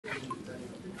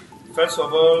First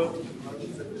of all,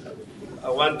 I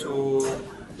want to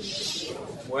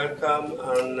welcome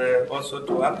and also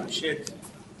to appreciate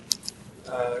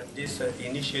this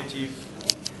initiative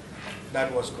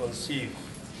that was conceived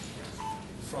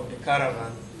from the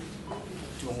caravan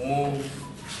to move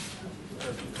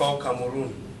to tour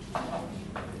Cameroon.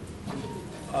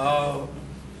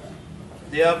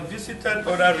 They have visited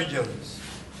other regions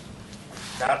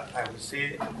that I would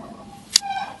say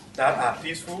that are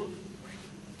peaceful,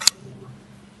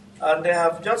 and they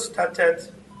have just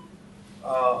started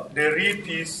the real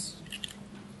peace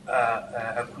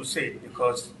crusade,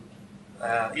 because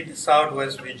in the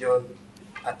southwest region,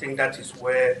 I think that is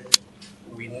where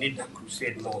we need the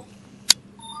crusade more.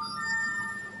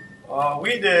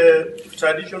 We, the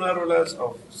traditional rulers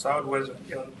of southwest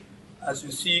region, as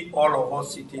you see all of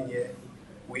us sitting here,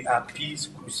 we are peace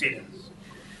crusaders.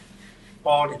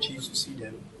 All the chiefs, you see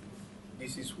them,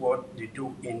 this is what they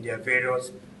do in their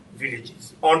various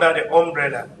villages under the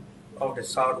umbrella of the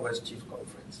Southwest Chief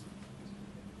Conference.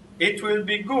 It will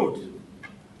be good.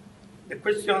 The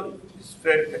question is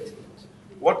very pertinent.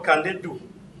 What can they do?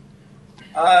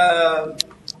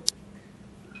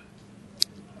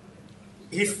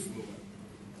 If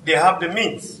they have the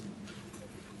means,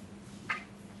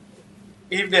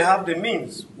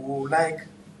 we would like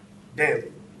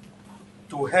them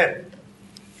to help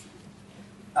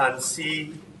and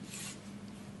see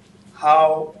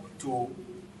how to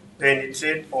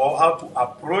penetrate or how to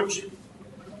approach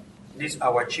these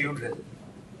our children,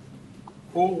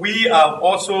 who we have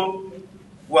also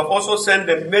sent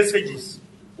them messages,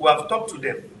 we have talked to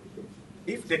them.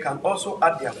 If they can also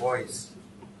add their voice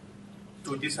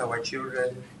to these our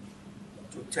children,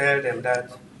 to tell them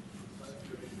that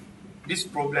this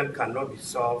problem cannot be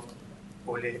solved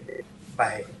only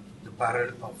by the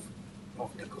barrel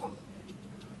of the gun.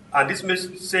 And this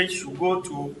message should go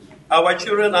to our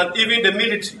children and even the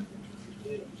military.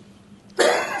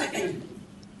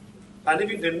 And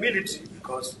even the military,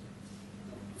 because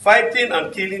fighting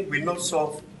and killing will not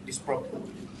solve this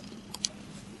problem.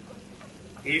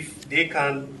 If they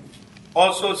can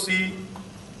also see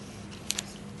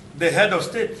the head of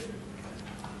state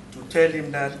to tell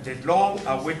him that the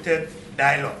long-awaited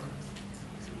dialogue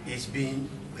is being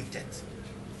waited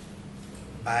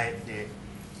by the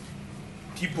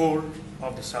people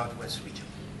of the Southwest region,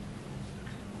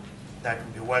 that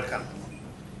will be welcome.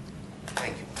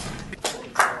 Thank you.